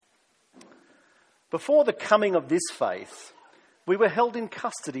Before the coming of this faith, we were held in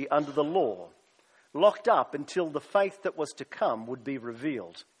custody under the law, locked up until the faith that was to come would be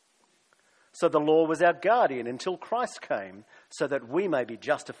revealed. So the law was our guardian until Christ came, so that we may be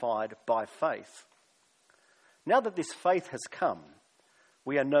justified by faith. Now that this faith has come,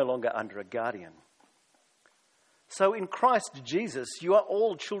 we are no longer under a guardian. So in Christ Jesus, you are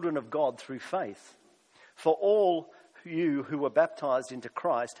all children of God through faith. For all you who were baptized into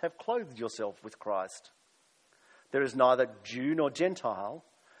Christ have clothed yourself with Christ. There is neither Jew nor Gentile,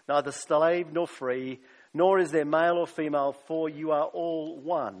 neither slave nor free, nor is there male or female, for you are all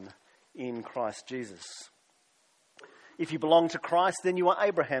one in Christ Jesus. If you belong to Christ, then you are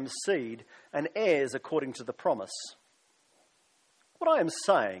Abraham's seed and heirs according to the promise. What I am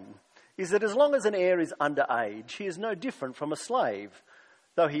saying is that as long as an heir is under age, he is no different from a slave,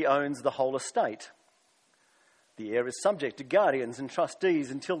 though he owns the whole estate. The heir is subject to guardians and trustees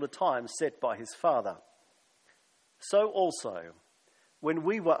until the time set by his father. So also, when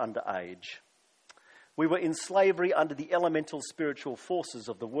we were under age, we were in slavery under the elemental spiritual forces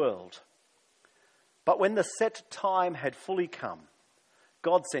of the world. But when the set time had fully come,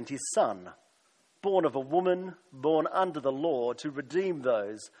 God sent his Son, born of a woman, born under the law, to redeem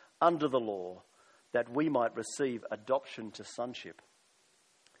those under the law, that we might receive adoption to sonship.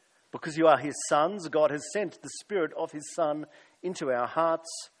 Because you are his sons, God has sent the Spirit of his Son into our hearts,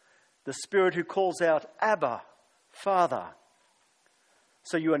 the Spirit who calls out, Abba, Father.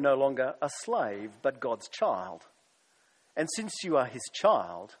 So you are no longer a slave, but God's child. And since you are his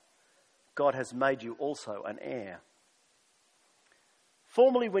child, God has made you also an heir.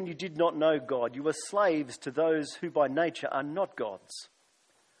 Formerly, when you did not know God, you were slaves to those who by nature are not God's.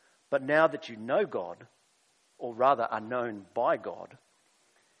 But now that you know God, or rather are known by God,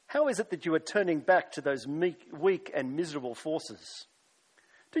 how is it that you are turning back to those weak and miserable forces?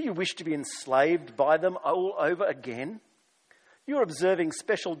 Do you wish to be enslaved by them all over again? You are observing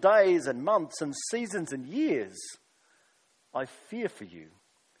special days and months and seasons and years. I fear for you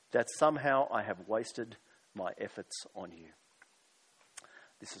that somehow I have wasted my efforts on you.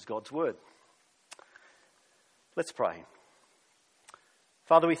 This is God's word. Let's pray.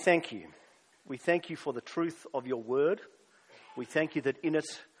 Father, we thank you. We thank you for the truth of your word. We thank you that in it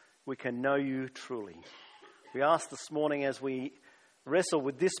we can know you truly. We ask this morning as we wrestle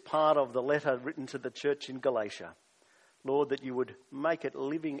with this part of the letter written to the church in Galatia, Lord, that you would make it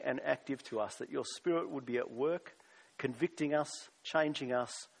living and active to us, that your Spirit would be at work, convicting us, changing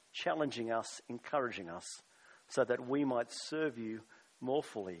us, challenging us, encouraging us, so that we might serve you more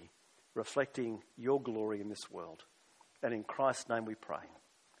fully, reflecting your glory in this world. And in Christ's name we pray.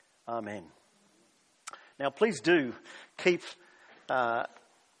 Amen. Now please do keep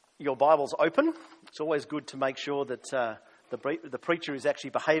your Bibles open. It's always good to make sure that the preacher is actually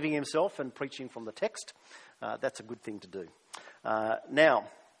behaving himself and preaching from the text. That's a good thing to do. Now,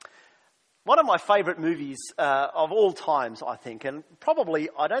 one of my favourite movies of all times, I think, and probably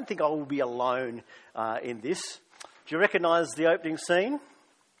I don't think I will be alone in this. Do you recognise the opening scene?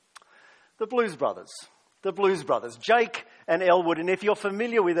 The Blues Brothers. The Blues Brothers, Jake and Elwood. And if you're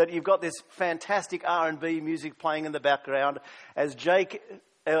familiar with it, you've got this fantastic R&B music playing in the background as Jake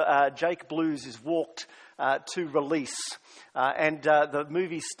Blues is walked to release. And the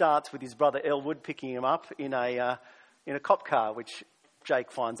movie starts with his brother Elwood picking him up in a cop car, which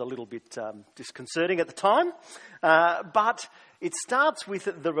Jake finds a little bit disconcerting at the time. But it starts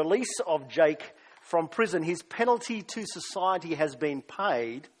with the release of Jake from prison. His penalty to society has been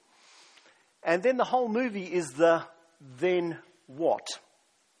paid. And then the whole movie is the then what?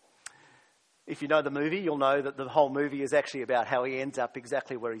 If you know the movie, you'll know that the whole movie is actually about how he ends up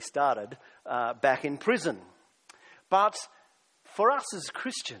exactly where he started, back in prison. But for us as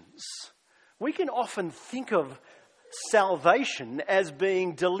Christians, we can often think of salvation as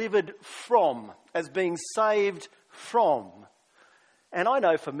being delivered from, as being saved from. And I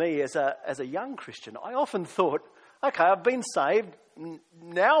know for me as a young Christian, I often thought, okay, I've been saved,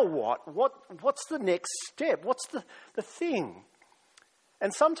 now what? What's the next step? What's the thing?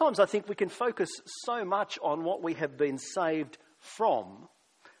 And sometimes I think we can focus so much on what we have been saved from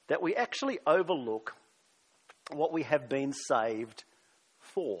that we actually overlook what we have been saved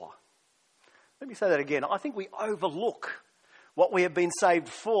for. Let me say that again. I think we overlook what we have been saved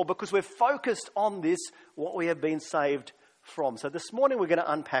for because we're focused on this, what we have been saved from. So this morning we're going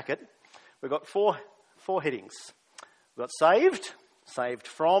to unpack it. We've got four headings. We've got saved, saved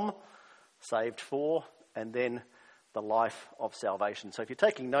from, saved for, and then the life of salvation. So if you're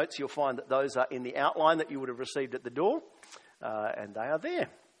taking notes, you'll find that those are in the outline that you would have received at the door, and they are there.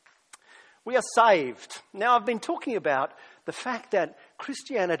 We are saved. Now, I've been talking about the fact that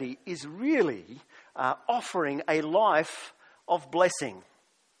Christianity is really offering a life of blessing.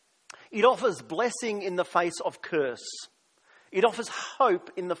 It offers blessing in the face of curse. It offers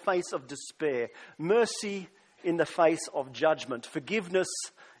hope in the face of despair, mercy in the face of judgment, forgiveness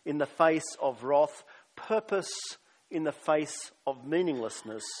in the face of wrath, purpose in the face of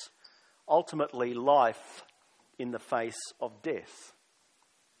meaninglessness, ultimately life in the face of death.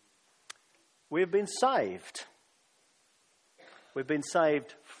 We have been saved. We've been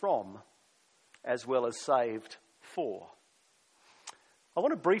saved from, as well as saved for. I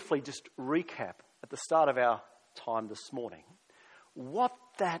want to briefly just recap at the start of our time this morning what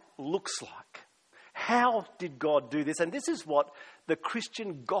that looks like. How did God do this? And this is what the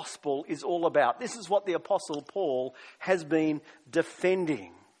Christian gospel is all about. This is what the Apostle Paul has been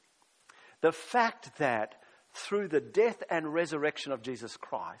defending. The fact that through the death and resurrection of Jesus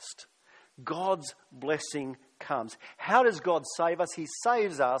Christ, God's blessing comes. How does God save us? He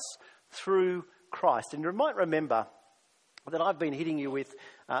saves us through Christ. And you might remember that I've been hitting you with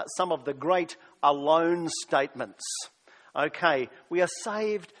some of the great alone statements. Okay, we are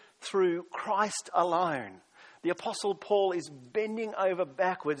saved through Christ alone. The Apostle Paul is bending over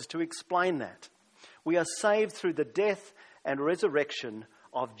backwards to explain that. We are saved through the death and resurrection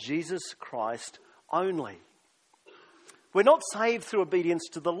of Jesus Christ only. We're not saved through obedience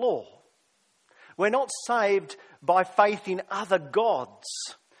to the law. We're not saved by faith in other gods.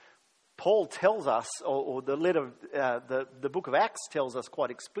 Paul tells us, or the letter, the book of Acts tells us quite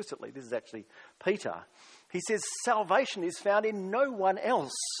explicitly, this is actually Peter, he says, salvation is found in no one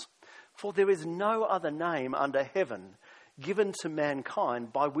else, for there is no other name under heaven given to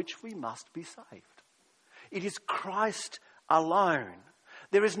mankind by which we must be saved. It is Christ alone.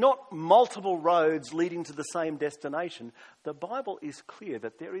 There is not multiple roads leading to the same destination. The Bible is clear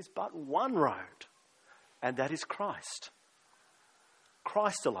that there is but one road, and that is Christ.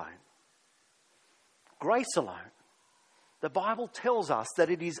 Christ alone. Grace alone. The Bible tells us that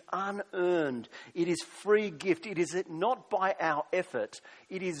it is unearned. It is free gift. It is not by our effort.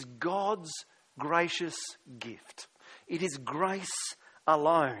 It is God's gracious gift. It is grace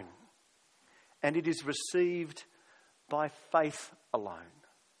alone. And it is received by faith alone.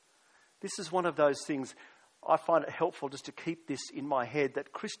 This is one of those things I find it helpful just to keep this in my head,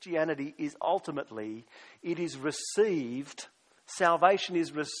 that Christianity is ultimately, it is received, salvation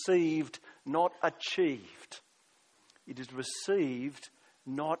is received, not achieved. It is received,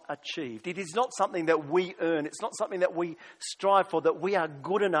 not achieved. It is not something that we earn. It's not something that we strive for, that we are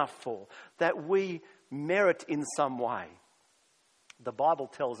good enough for, that we merit in some way. The Bible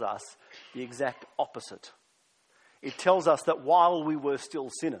tells us the exact opposite. It tells us that while we were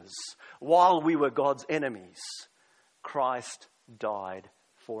still sinners, while we were God's enemies, Christ died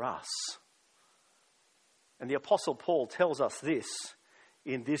for us. And the Apostle Paul tells us this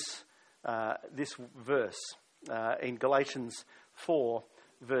in this verse, in Galatians 4,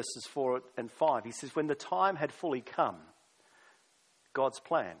 verses 4 and 5. He says, when the time had fully come, God's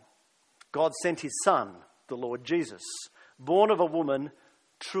plan, God sent his Son, the Lord Jesus, born of a woman,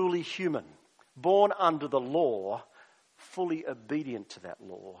 truly human, born under the law, fully obedient to that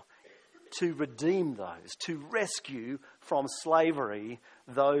law, to redeem those, to rescue from slavery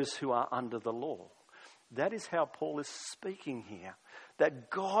those who are under the law. That is how Paul is speaking here,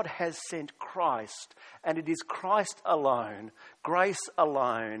 that God has sent Christ, and it is Christ alone, grace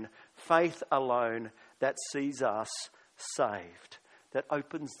alone, faith alone that sees us saved, that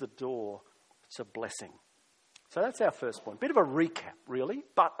opens the door to blessing. So that's our first point. Bit of a recap, really,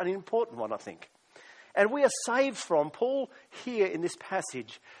 but an important one, I think. And we are saved from, Paul here in this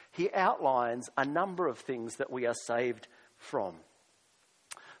passage, he outlines a number of things that we are saved from.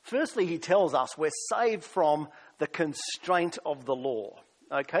 Firstly, he tells us we're saved from the constraint of the law.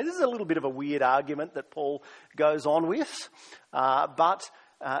 Okay, this is a little bit of a weird argument that Paul goes on with, but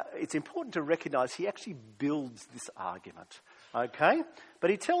it's important to recognise he actually builds this argument. Okay, but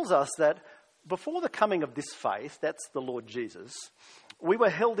he tells us that before the coming of this faith, that's the Lord Jesus, we were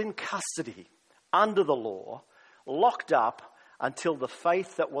held in custody under the law, locked up until the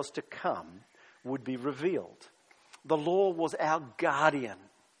faith that was to come would be revealed. The law was our guardian.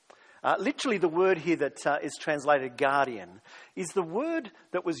 Literally, the word here that is translated guardian is the word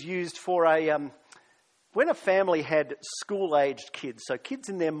that was used for when a family had school-aged kids, so kids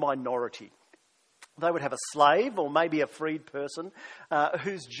in their minority. They would have a slave or maybe a freed person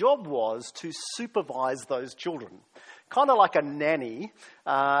whose job was to supervise those children. Kind of like a nanny,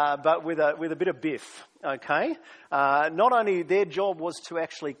 but with a bit of biff, okay? Not only their job was to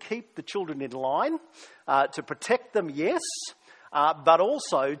actually keep the children in line, to protect them, yes, but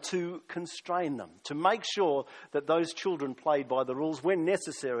also to constrain them, to make sure that those children played by the rules when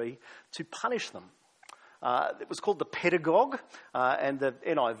necessary, to punish them. It was called the pedagogue, and the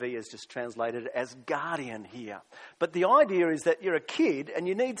NIV is just translated as guardian here. But the idea is that you're a kid and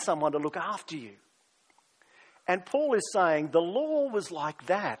you need someone to look after you. And Paul is saying the law was like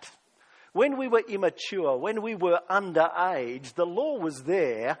that. When we were immature, when we were underage, the law was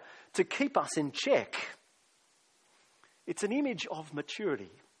there to keep us in check. It's an image of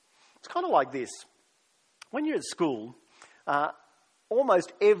maturity. It's kind of like this. When you're at school,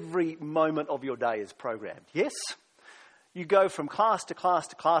 almost every moment of your day is programmed. Yes? You go from class to class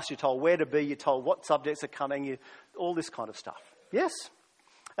to class. You're told where to be. You're told what subjects are coming. All this kind of stuff. Yes?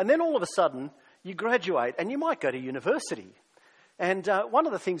 And then all of a sudden, you graduate and you might go to university. And one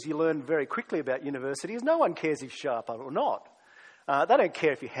of the things you learn very quickly about university is no one cares if you show up or not. They don't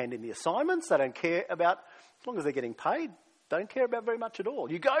care if you hand in the assignments. They don't care about, as long as they're getting paid, don't care about very much at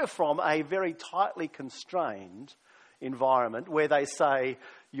all. You go from a very tightly constrained environment where they say,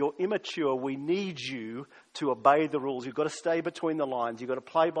 you're immature, we need you to obey the rules. You've got to stay between the lines. You've got to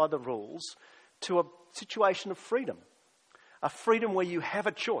play by the rules, to a situation of freedom. A freedom where you have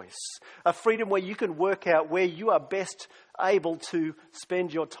a choice. A freedom where you can work out where you are best able to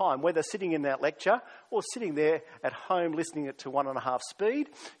spend your time, whether sitting in that lecture or sitting there at home listening it to 1.5 speed.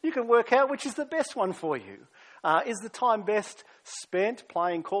 You can work out which is the best one for you. Is the time best spent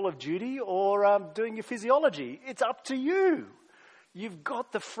playing Call of Duty or doing your physiology? It's up to you. You've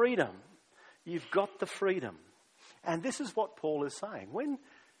got the freedom. You've got the freedom. And this is what Paul is saying.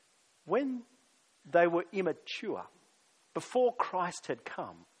 When they were immature, before Christ had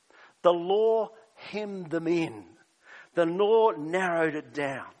come, the law hemmed them in. The law narrowed it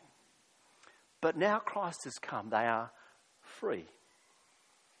down. But now Christ has come. They are free.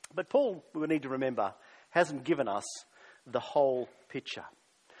 But Paul, we need to remember, hasn't given us the whole picture.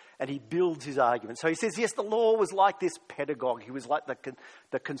 And he builds his argument. So he says, yes, the law was like this pedagogue. He was like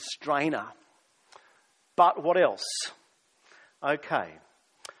the constrainer. But what else? Okay.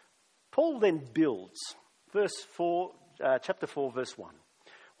 Paul then builds. Chapter 4, verse 1.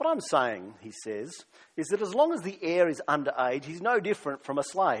 What I'm saying, he says, is that as long as the heir is underage, he's no different from a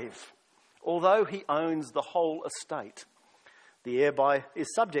slave, although he owns the whole estate. The heir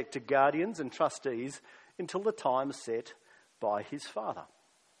is subject to guardians and trustees until the time set by his father.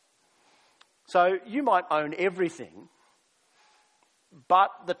 So you might own everything,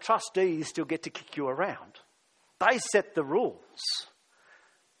 but the trustees still get to kick you around. They set the rules.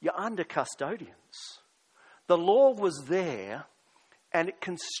 You're under custodians. The law was there and it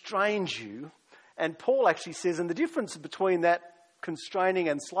constrains you. And Paul actually says, and the difference between that constraining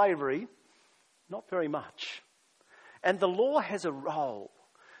and slavery, not very much. And the law has a role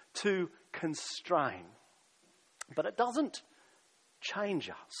to constrain, but it doesn't change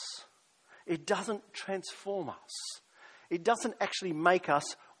us. It doesn't transform us. It doesn't actually make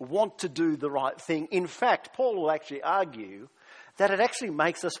us want to do the right thing. In fact, Paul will actually argue that it actually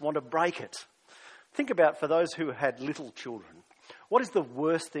makes us want to break it. Think about, for those who had little children, what is the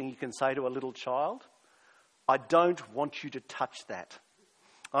worst thing you can say to a little child? I don't want you to touch that.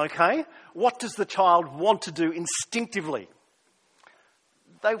 Okay? What does the child want to do instinctively?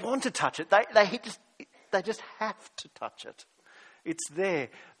 They want to touch it. They just have to touch it. It's there.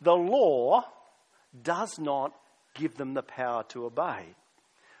 The law does not give them the power to obey.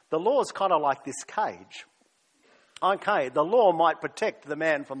 The law is kind of like this cage. Okay, the law might protect the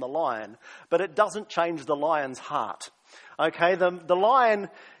man from the lion, but it doesn't change the lion's heart. Okay, the lion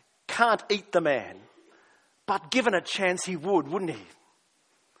can't eat the man, but given a chance he would, wouldn't he?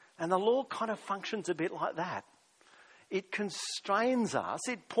 And the law kind of functions a bit like that. It constrains us,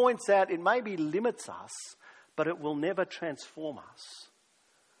 it points out, it maybe limits us, but it will never transform us.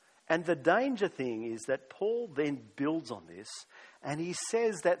 And the danger thing is that Paul then builds on this, and he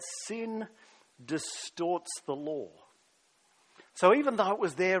says that sin distorts the law. So even though it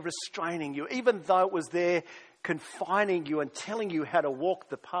was there restraining you, even though it was there confining you and telling you how to walk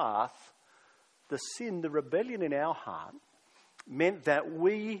the path, the sin, the rebellion in our heart meant that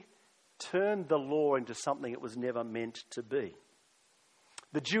we turned the law into something it was never meant to be.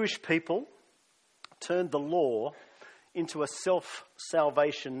 The Jewish people turned the law into a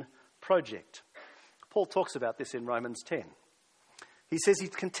self-salvation project. Paul talks about this in Romans 10. He says he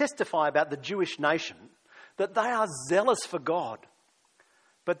can testify about the Jewish nation that they are zealous for God,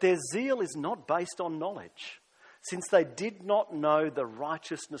 but their zeal is not based on knowledge, since they did not know the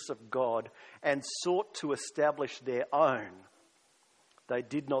righteousness of God and sought to establish their own. They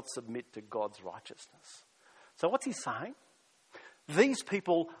did not submit to God's righteousness. So what's he saying? These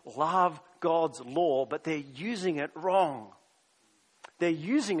people love God's law, but they're using it wrong. They're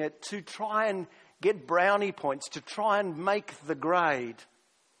using it to try and get brownie points, to try and make the grade.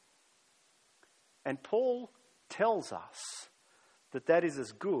 And Paul tells us that that is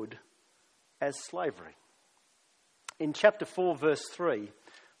as good as slavery. In chapter 4, verse 3,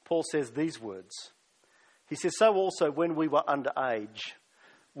 Paul says these words. He says, "So also when we were underage,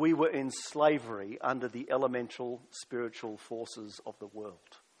 we were in slavery under the elemental spiritual forces of the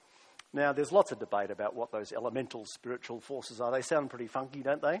world." Now, there's lots of debate about what those elemental spiritual forces are. They sound pretty funky,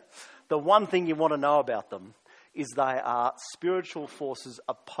 don't they? The one thing you want to know about them is they are spiritual forces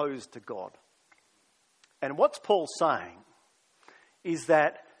opposed to God. And what's Paul saying is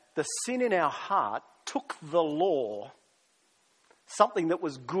that the sin in our heart took the law, something that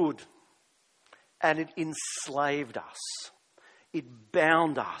was good, and it enslaved us. It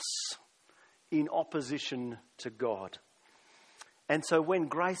bound us in opposition to God. And so when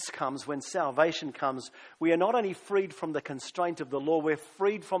grace comes, when salvation comes, we are not only freed from the constraint of the law, we're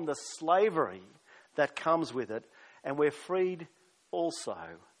freed from the slavery that comes with it, and we're freed also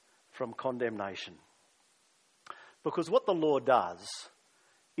from condemnation. Because what the law does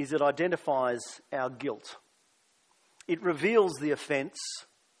is it identifies our guilt. It reveals the offence.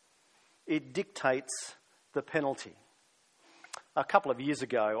 It dictates the penalty. A couple of years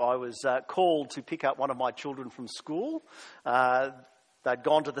ago, I was called to pick up one of my children from school. They'd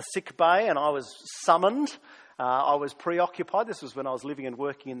gone to the sick bay and I was summoned. I was preoccupied. This was when I was living and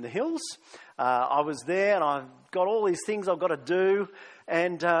working in the hills. I was there and I've got all these things I've got to do.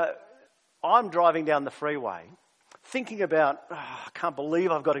 And I'm driving down the freeway thinking about, I can't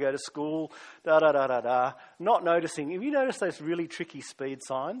believe I've got to go to school, not noticing. Have you noticed those really tricky speed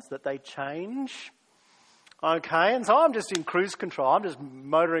signs that they change? Okay, and so I'm just in cruise control. I'm just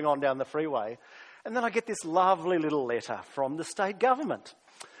motoring on down the freeway. And then I get this lovely little letter from the state government.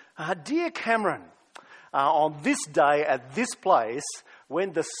 "Dear Cameron, on this day at this place,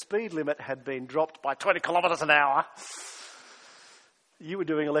 when the speed limit had been dropped by 20 kilometres an hour, you were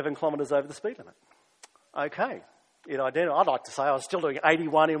doing 11 kilometres over the speed limit." Okay. I'd like to say I was still doing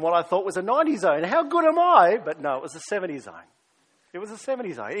 81 in what I thought was a 90 zone. How good am I? But no, it was a 70 zone. It was a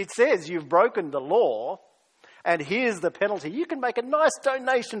 70 zone. It says you've broken the law. And here's the penalty. You can make a nice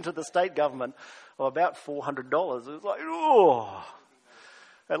donation to the state government of about $400. It was like, oh,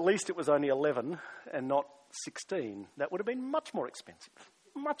 at least it was only 11 and not 16. That would have been much more expensive.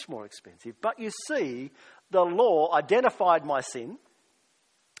 Much more expensive. But you see, the law identified my sin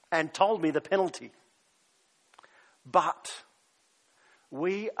and told me the penalty. But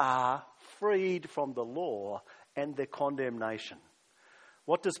we are freed from the law and the condemnation.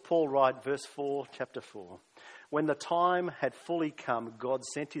 What does Paul write? Verse 4, chapter 4. "When the time had fully come, God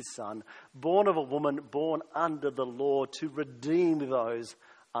sent his Son, born of a woman, born under the law, to redeem those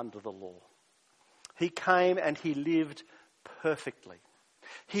under the law. He came and he lived perfectly.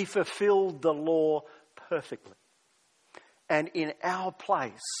 He fulfilled the law perfectly. And in our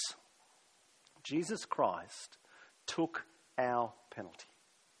place, Jesus Christ took our penalty.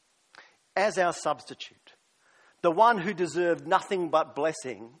 As our substitute, the one who deserved nothing but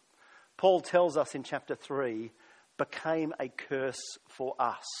blessing, Paul tells us in chapter 3, became a curse for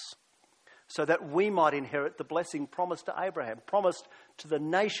us, so that we might inherit the blessing promised to Abraham, promised to the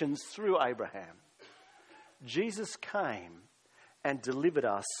nations through Abraham. Jesus came and delivered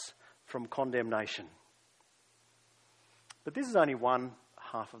us from condemnation. But this is only one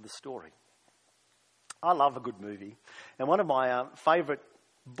half of the story. I love a good movie. And one of my favourite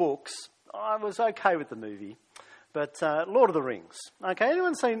books, I was okay with the movie, but Lord of the Rings. Okay,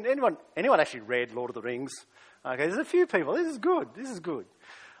 anyone actually read Lord of the Rings? Okay, there's a few people. This is good.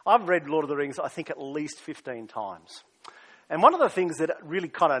 I've read Lord of the Rings, I think, at least 15 times. And one of the things that really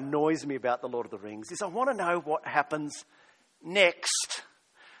kind of annoys me about the Lord of the Rings is I want to know what happens next.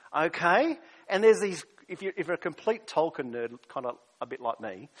 Okay? And there's these, if you're a complete Tolkien nerd, kind of a bit like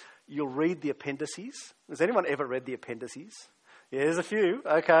me, you'll read the appendices. Has anyone ever read the appendices? Yeah, there's a few.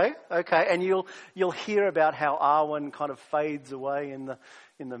 Okay. And you'll hear about how Arwen kind of fades away in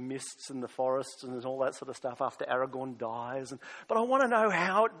the mists and the forests and all that sort of stuff after Aragorn dies. But I want to know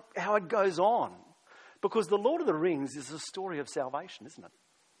how it goes on. Because the Lord of the Rings is a story of salvation, isn't it?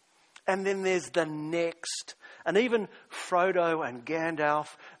 And then there's the next. And even Frodo and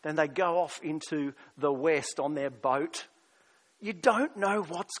Gandalf, then they go off into the west on their boat. You don't know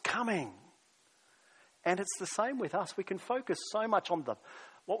what's coming. And it's the same with us. We can focus so much on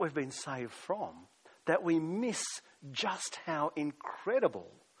what we've been saved from that we miss just how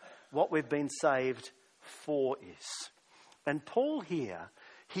incredible what we've been saved for is. And Paul here,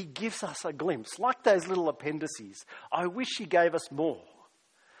 he gives us a glimpse, like those little appendices. I wish he gave us more.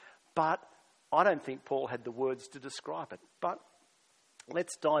 But I don't think Paul had the words to describe it. But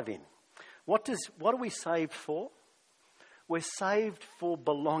let's dive in. What are we saved for? We're saved for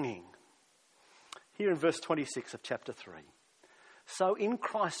belonging. Here in verse 26 of chapter 3. So in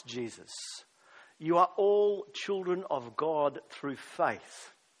Christ Jesus, you are all children of God through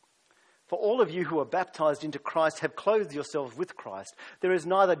faith. For all of you who are baptized into Christ have clothed yourselves with Christ. There is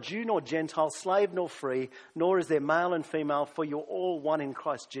neither Jew nor Gentile, slave nor free, nor is there male and female, for you're all one in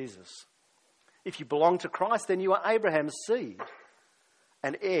Christ Jesus. If you belong to Christ, then you are Abraham's seed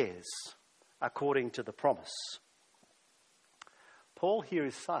and heirs according to the promise. Paul here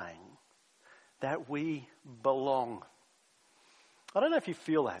is saying that we belong. I don't know if you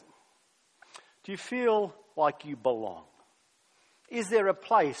feel that. Do you feel like you belong? Is there a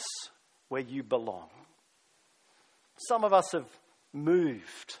place where you belong? Some of us have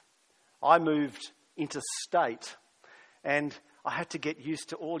moved. I moved interstate, and I had to get used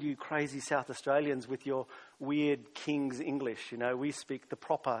to all you crazy South Australians with your weird King's English. You know, we speak the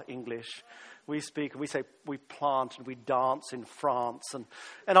proper English. We say we plant and we dance in France.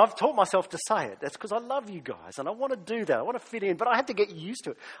 And I've taught myself to say it. That's because I love you guys and I want to do that. I want to fit in. But I had to get used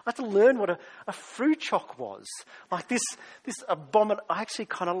to it. I had to learn what a fruit choc was. Like this abomination. I actually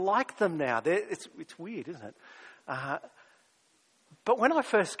kind of like them now. It's weird, isn't it? But when I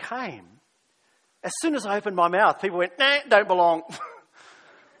first came, as soon as I opened my mouth, people went, nah, don't belong.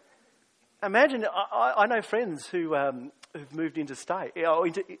 Imagine, I know friends who've moved interstate, or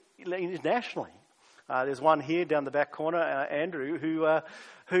internationally. There's one here down the back corner, Andrew,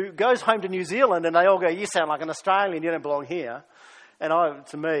 who goes home to New Zealand and they all go, you sound like an Australian, you don't belong here. And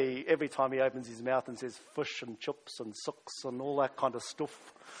to me, every time he opens his mouth and says fish and chips and sooks and all that kind of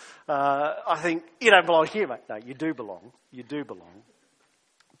stuff, I think, you don't belong here, mate. No, you do belong. You do belong.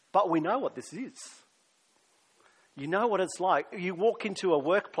 But we know what this is. You know what it's like. You walk into a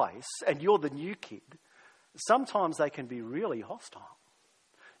workplace and you're the new kid. Sometimes they can be really hostile.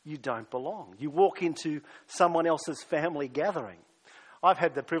 You don't belong. You walk into someone else's family gathering. I've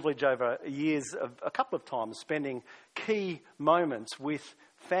had the privilege over years of a couple of times spending key moments with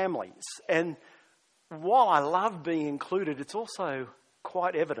families. And while I love being included, it's also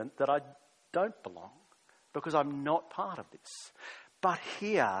quite evident that I don't belong because I'm not part of this. But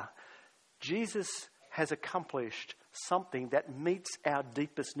here, Jesus has accomplished something that meets our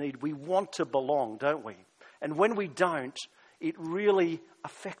deepest need. We want to belong, don't we? And when we don't, it really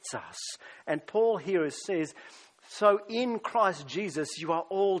affects us. And Paul here says, so in Christ Jesus, you are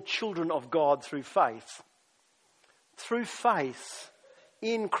all children of God through faith. Through faith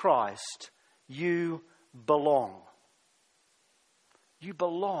in Christ, you belong. You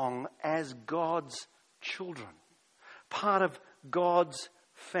belong as God's children, part of God's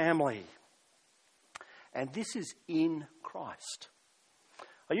family. And this is in Christ.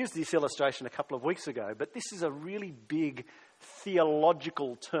 I used this illustration a couple of weeks ago, but this is a really big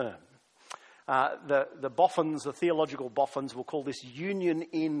theological term. The theological boffins will call this union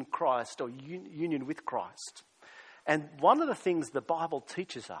in Christ or union with Christ. And one of the things the Bible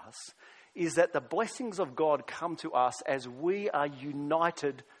teaches us is that the blessings of God come to us as we are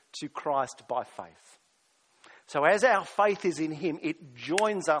united to Christ by faith. So as our faith is in him, it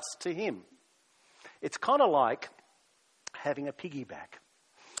joins us to him. It's kind of like having a piggyback.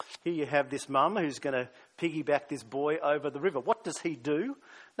 Here you have this mum who's going to piggyback this boy over the river. What does he do?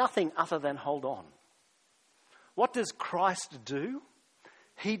 Nothing other than hold on. What does Christ do?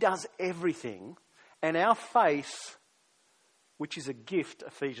 He does everything. And our faith, which is a gift,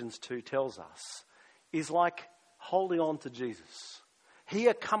 Ephesians 2 tells us, is like holding on to Jesus. He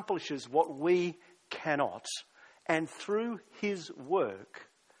accomplishes what we cannot. And through his work,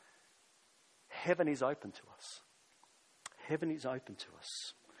 heaven is open to us. Heaven is open to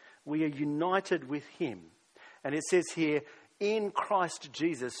us. We are united with him. And it says here, in Christ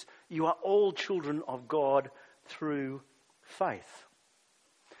Jesus, you are all children of God through faith.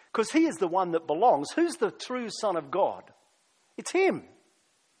 Because he is the one that belongs. Who's the true Son of God? It's him.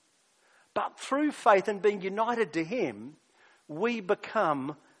 But through faith and being united to him, we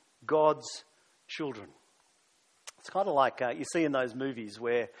become God's children. It's kind of like you see in those movies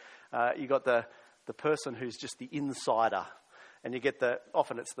where you got the person who's just the insider, and you get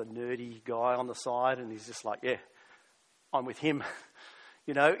often it's the nerdy guy on the side, and he's just like, yeah, I'm with him.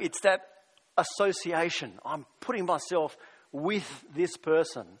 You know, it's that association. I'm putting myself with this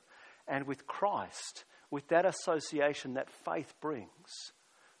person, and with Christ, with that association that faith brings,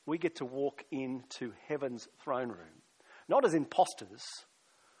 we get to walk into heaven's throne room, not as imposters,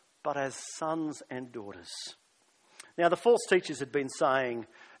 but as sons and daughters. Now, the false teachers had been saying,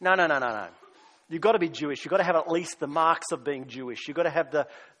 no. You've got to be Jewish. You've got to have at least the marks of being Jewish. You've got to have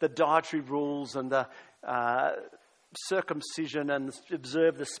the dietary rules and circumcision and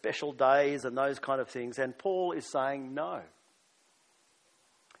observe the special days and those kind of things. And Paul is saying no.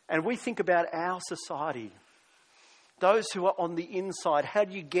 And we think about our society, those who are on the inside. How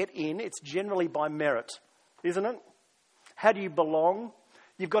do you get in? It's generally by merit, isn't it? How do you belong?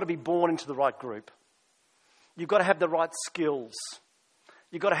 You've got to be born into the right group. You've got to have the right skills.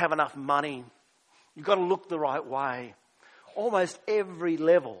 You've got to have enough money. You've got to look the right way. Almost every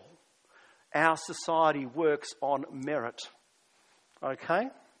level, our society works on merit. Okay?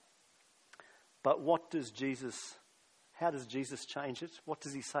 But how does Jesus change it? What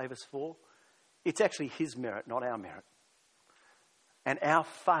does he save us for? It's actually his merit, not our merit. And our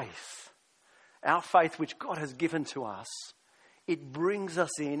faith which God has given to us, it brings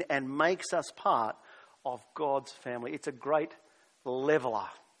us in and makes us part of God's family. It's a great leveler.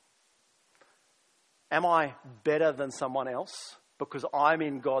 Am I better than someone else because I'm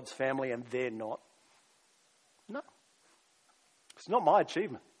in God's family and they're not? No. It's not my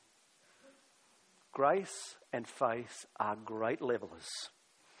achievement. Grace and faith are great levelers.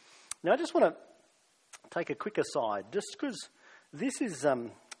 Now I just want to take a quick aside, just because this is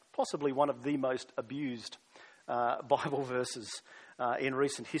possibly one of the most abused Bible verses in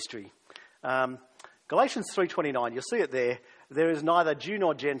recent history. Galatians 3:29, you'll see it there. There is neither Jew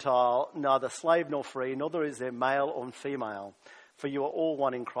nor Gentile, neither slave nor free, nor is there male or female, for you are all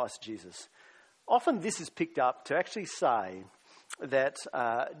one in Christ Jesus. Often this is picked up to actually say that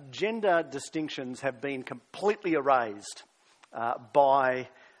gender distinctions have been completely erased by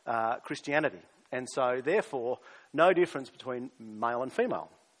Christianity. And so, therefore, no difference between male and female.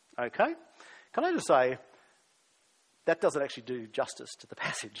 Okay? Can I just say, that doesn't actually do justice to the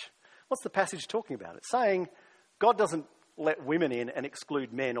passage. What's the passage talking about? It's saying God doesn't let women in and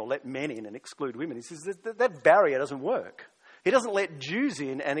exclude men, or let men in and exclude women. He says that barrier doesn't work. He doesn't let Jews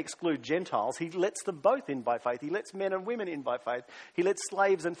in and exclude Gentiles. He lets them both in by faith. He lets men and women in by faith. He lets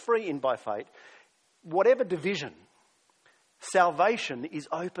slaves and free in by faith. Whatever division, salvation is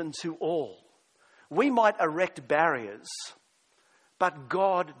open to all. We might erect barriers, but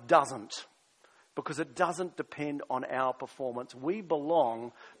God doesn't, because it doesn't depend on our performance. We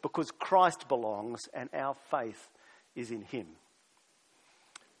belong because Christ belongs, and our faith is in him.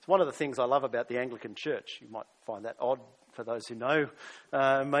 It's one of the things I love about the Anglican Church. You might find that odd for those who know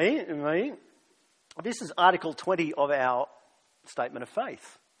me. This is Article 20 of our Statement of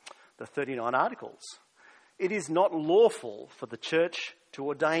Faith, the 39 Articles. It is not lawful for the church to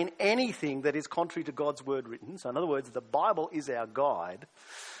ordain anything that is contrary to God's word written. So in other words, the Bible is our guide.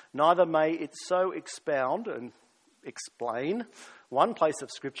 Neither may it so expound and explain one place of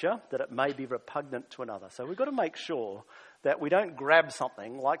Scripture that it may be repugnant to another. So we've got to make sure that we don't grab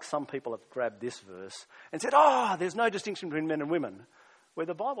something like some people have grabbed this verse and said, there's no distinction between men and women, where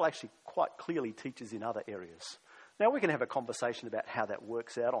the Bible actually quite clearly teaches in other areas. Now, we can have a conversation about how that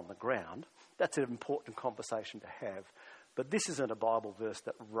works out on the ground. That's an important conversation to have. But this isn't a Bible verse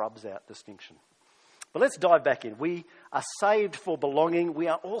that rubs out distinction. But let's dive back in. We are saved for belonging. We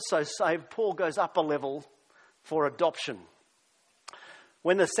are also saved, Paul goes up a level, for adoption.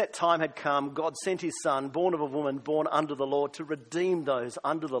 When the set time had come, God sent his Son, born of a woman, born under the law, to redeem those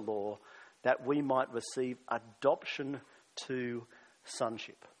under the law, that we might receive adoption to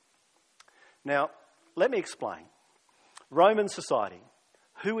sonship. Now, let me explain. Roman society,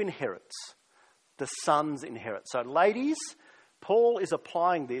 who inherits? The sons inherit. So ladies, Paul is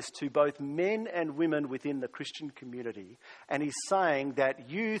applying this to both men and women within the Christian community. And he's saying that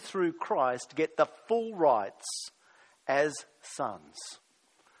you, through Christ, get the full rights as sons.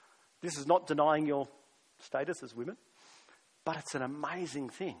 This is not denying your status as women, but it's an amazing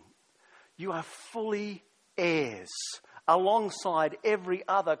thing. You are fully heirs alongside every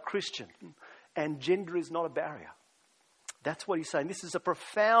other Christian, and gender is not a barrier. That's what he's saying. This is a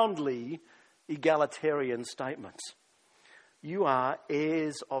profoundly egalitarian statement. You are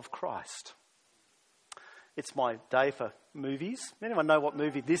heirs of Christ. It's my day for movies. Anyone know what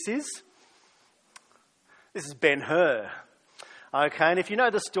movie this is? This is Ben-Hur. Okay, and if you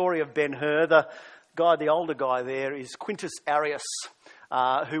know the story of Ben-Hur, the older guy there is Quintus Arrius,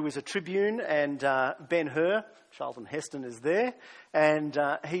 who was a tribune, and Ben-Hur, Charlton Heston, is there, and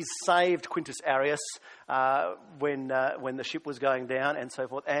he's saved Quintus Arrius when the ship was going down and so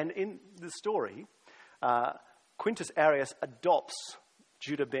forth. And in the story, Quintus Arrius adopts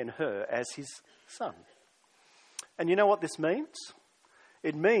Judah Ben-Hur as his son. And you know what this means?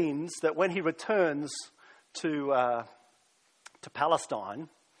 It means that when he returns to Palestine,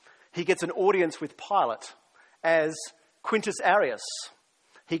 he gets an audience with Pilate as Quintus Arrius.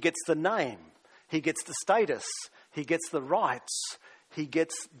 He gets the name, he gets the status, he gets the rights, he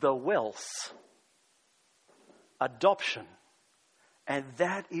gets the wealth adoption. And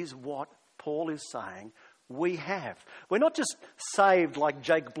that is what Paul is saying we have. We're not just saved like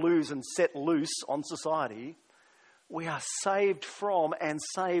Jake Blues and set loose on society. We are saved from and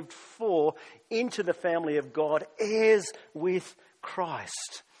saved for into the family of God, heirs with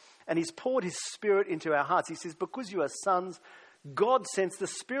Christ. And he's poured his Spirit into our hearts. He says, because you are sons, God sends the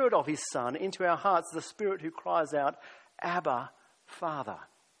Spirit of his Son into our hearts, the Spirit who cries out, Abba, Father.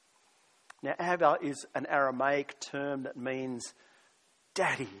 Now, Abba is an Aramaic term that means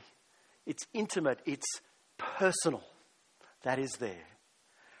daddy. It's intimate, it's personal. That is there.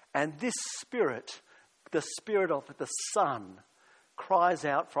 And this Spirit, the Spirit of the Son, cries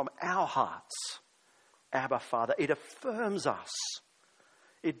out from our hearts, Abba, Father. It affirms us.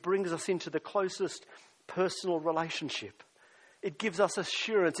 It brings us into the closest personal relationship. It gives us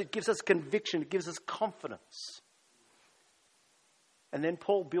assurance. It gives us conviction. It gives us confidence. And then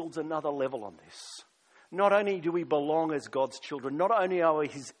Paul builds another level on this. Not only do we belong as God's children, not only are we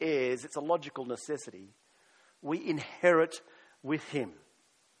his heirs, it's a logical necessity, we inherit with him.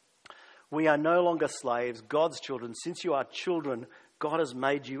 We are no longer slaves, God's children. Since you are children, God has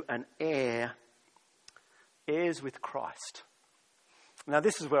made you an heir, heirs with Christ. Now,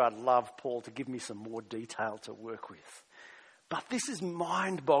 this is where I'd love Paul to give me some more detail to work with. But this is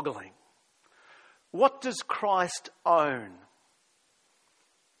mind-boggling. What does Christ own?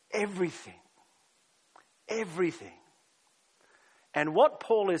 Everything. Everything. And what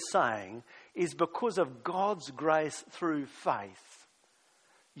Paul is saying is because of God's grace through faith,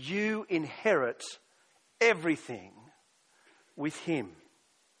 you inherit everything with him.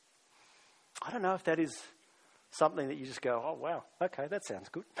 I don't know if that is something that you just go, oh, wow, okay, that sounds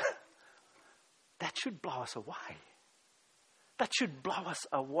good. That should blow us away. That should blow us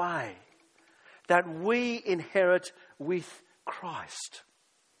away. That we inherit with Christ.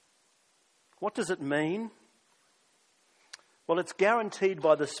 What does it mean? Well, it's guaranteed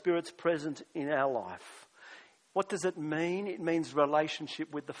by the Spirit's presence in our life. What does it mean? It means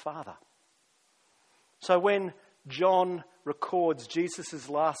relationship with the Father. So when John records Jesus'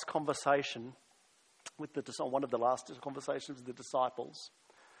 last conversation with one of the last conversations with the disciples,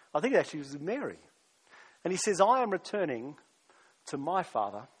 I think it actually was with Mary. And he says, I am returning to my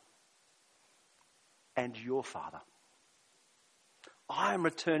Father and your Father. I am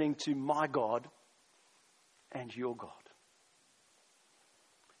returning to my God and your God.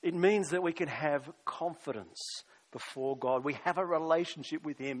 It means that we can have confidence before God. We have a relationship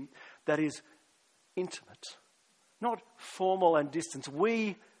with him that is intimate, not formal and distant.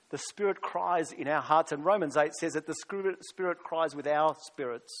 The Spirit cries in our hearts. And Romans 8 says that the Spirit cries with our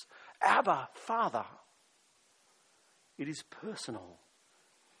spirits, Abba, Father. It is personal.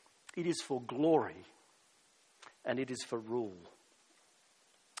 It is for glory. And it is for rule.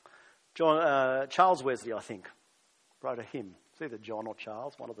 Charles Wesley, I think, wrote a hymn. It's either John or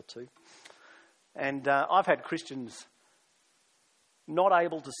Charles, one of the two. And I've had Christians not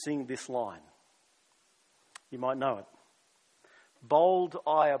able to sing this line. You might know it. Bold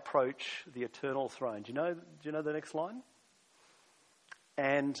I approach the eternal throne. Do you know the next line?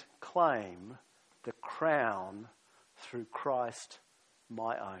 And claim the crown through Christ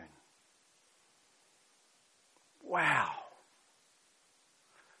my own. Wow.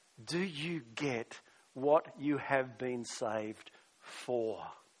 Do you get what you have been saved for?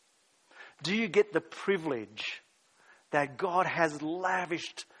 Do you get the privilege that God has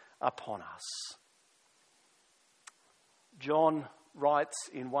lavished upon us? John writes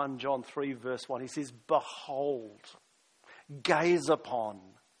in 1 John 3 verse 1, he says, behold, gaze upon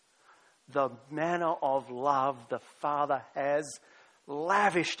the manner of love the Father has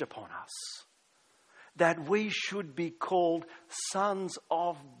lavished upon us, that we should be called sons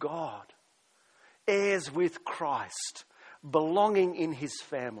of God, heirs with Christ, belonging in his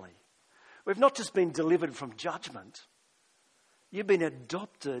family. We've not just been delivered from judgment. You've been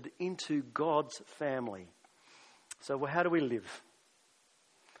adopted into God's family. So how do we live?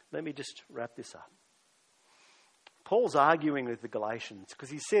 Let me just wrap this up. Paul's arguing with the Galatians because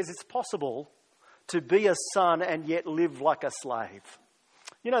he says it's possible to be a son and yet live like a slave.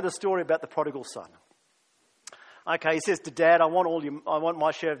 You know the story about the prodigal son. Okay, he says to dad, I want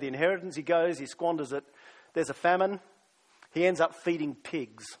my share of the inheritance. He goes, he squanders it. There's a famine. He ends up feeding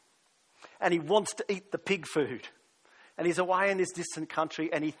pigs. And he wants to eat the pig food. And he's away in this distant country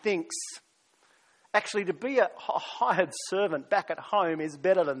and he thinks, actually, to be a hired servant back at home is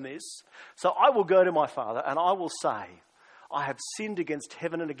better than this. So I will go to my father and I will say, I have sinned against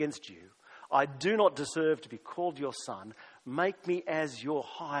heaven and against you. I do not deserve to be called your son. Make me as your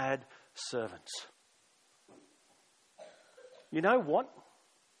hired servant. You know what?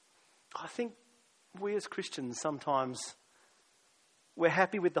 I think we as Christians sometimes, we're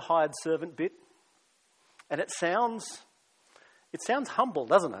happy with the hired servant bit. And it sounds humble,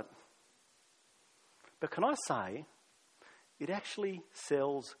 doesn't it? But can I say, it actually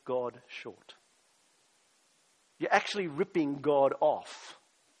sells God short. You're actually ripping God off.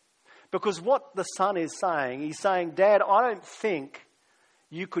 Because what the son is saying, he's saying, Dad, I don't think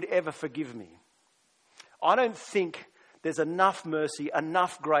you could ever forgive me. I don't think there's enough mercy,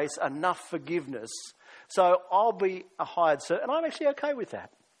 enough grace, enough forgiveness. So I'll be a hired servant. And I'm actually okay with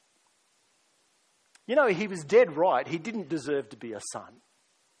that. You know, he was dead right. He didn't deserve to be a son.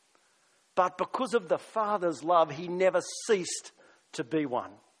 But because of the Father's love, he never ceased to be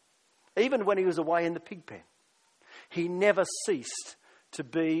one. Even when he was away in the pig pen, he never ceased to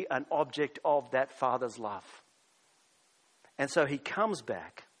be an object of that Father's love. And so he comes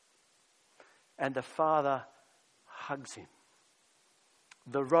back and the Father hugs him.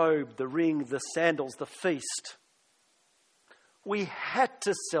 The robe, the ring, the sandals, the feast. We had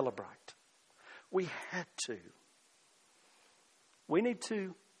to celebrate. We had to. We need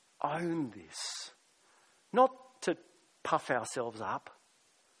to own this. Not to puff ourselves up,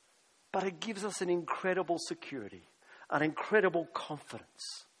 but it gives us an incredible security, an incredible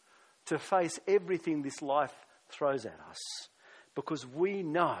confidence to face everything this life throws at us, because we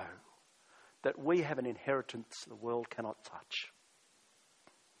know that we have an inheritance the world cannot touch.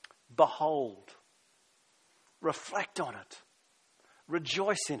 Behold, reflect on it,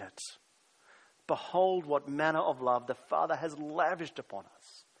 rejoice in it. Behold what manner of love the Father has lavished upon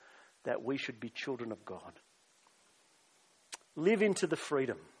us, that we should be children of God. Live into the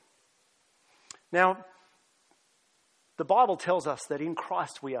freedom. Now, the Bible tells us that in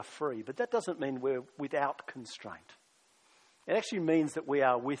Christ we are free, but that doesn't mean we're without constraint. It actually means that we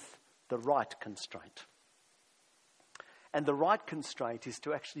are with the right constraint. And the right constraint is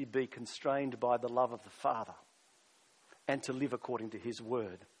to actually be constrained by the love of the Father and to live according to his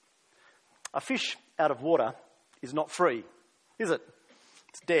word. A fish out of water is not free, is it?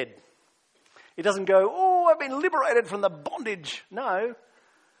 It's dead. It doesn't go, oh, I've been liberated from the bondage. No,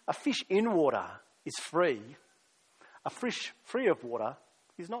 a fish in water is free. A fish free of water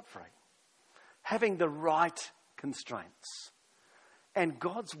is not free. Having the right constraints. And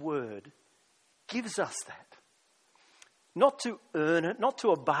God's word gives us that. Not to earn it, not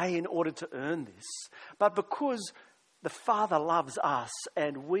to obey in order to earn this, but because the Father loves us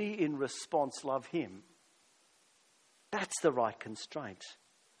and we in response love him. That's the right constraint.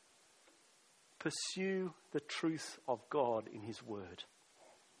 Pursue the truth of God in his word,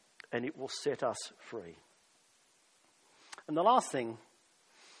 and it will set us free. And the last thing,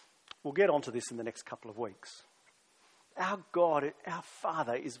 we'll get onto this in the next couple of weeks. Our God, our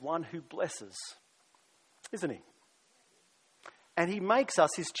Father, is one who blesses, isn't he? And he makes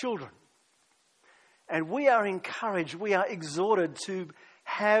us his children. And we are encouraged, we are exhorted to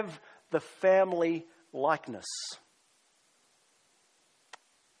have the family likeness.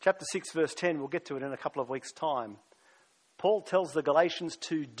 Chapter 6, verse 10, we'll get to it in a couple of weeks' time. Paul tells the Galatians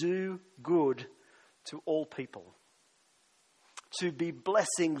to do good to all people. To be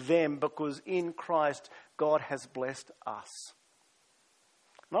blessing them because in Christ God has blessed us.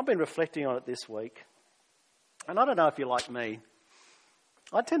 And I've been reflecting on it this week. And I don't know if you're like me.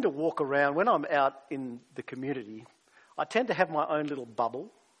 I tend to walk around, when I'm out in the community, I tend to have my own little bubble.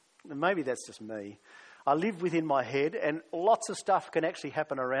 And maybe that's just me. I live within my head and lots of stuff can actually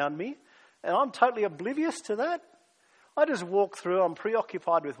happen around me. And I'm totally oblivious to that. I just walk through, I'm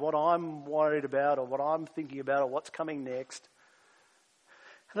preoccupied with what I'm worried about or what I'm thinking about or what's coming next.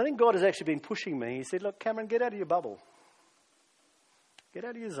 And I think God has actually been pushing me. He said, look, Cameron, get out of your bubble. Get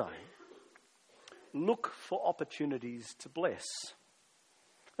out of your zone. Look for opportunities to bless.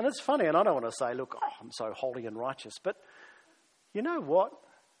 And it's funny, and I don't want to say, look, I'm so holy and righteous. But you know what?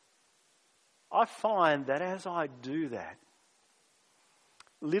 I find that as I do that,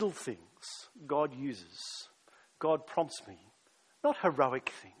 little things God uses, God prompts me, not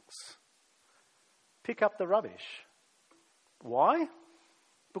heroic things. Pick up the rubbish. Why?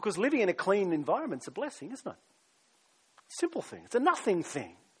 Because living in a clean environment's a blessing, isn't it? Simple thing. It's a nothing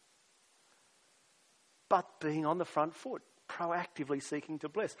thing. But being on the front foot, proactively seeking to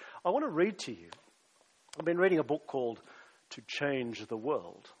bless. I want to read to you. I've been reading a book called To Change the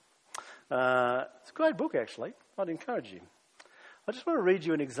World. It's a great book, actually. I'd encourage you. I just want to read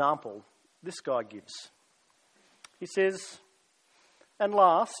you an example this guy gives. He says, and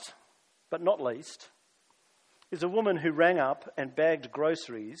last, but not least, is a woman who rang up and bagged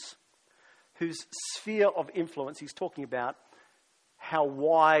groceries whose sphere of influence, he's talking about how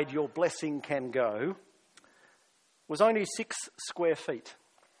wide your blessing can go, was only 6 square feet.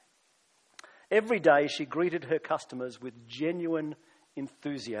 Every day she greeted her customers with genuine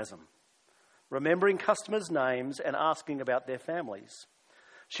enthusiasm, remembering customers' names and asking about their families.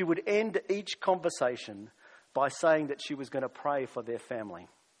 She would end each conversation by saying that she was going to pray for their family.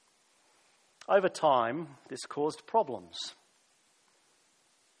 Over time, this caused problems,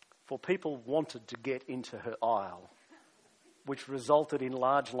 for people wanted to get into her aisle, which resulted in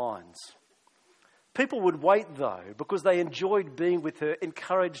large lines. People would wait, though, because they enjoyed being with her,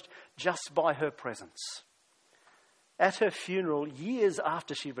 encouraged just by her presence. At her funeral, years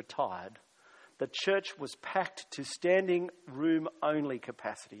after she retired, the church was packed to standing room only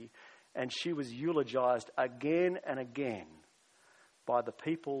capacity, and she was eulogized again and again by the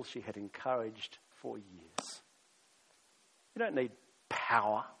people she had encouraged for years. You don't need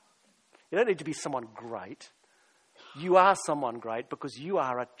power. You don't need to be someone great. You are someone great because you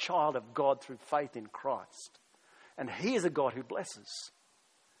are a child of God through faith in Christ. And He is a God who blesses.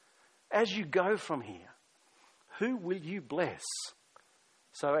 As you go from here, who will you bless?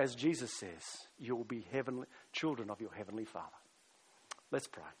 So as Jesus says, you will be heavenly children of your Heavenly Father. Let's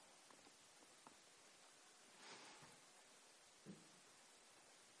pray.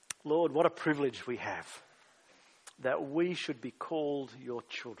 Lord, what a privilege we have that we should be called your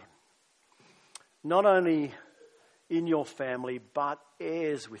children. Not only in your family, but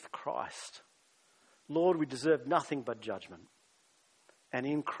heirs with Christ. Lord, we deserve nothing but judgment. And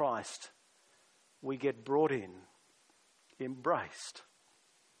in Christ, we get brought in, embraced,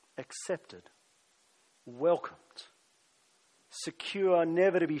 accepted, welcomed, secure,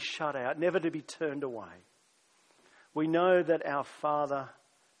 never to be shut out, never to be turned away. We know that our Father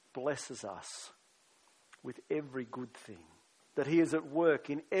blesses us with every good thing, that He is at work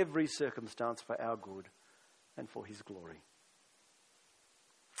in every circumstance for our good and for His glory.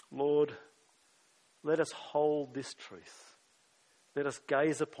 Lord, let us hold this truth. Let us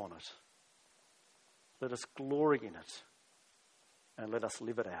gaze upon it. Let us glory in it. And let us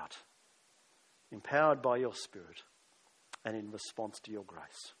live it out, empowered by your Spirit and in response to your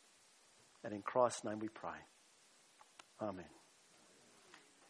grace. And in Christ's name we pray. Amen.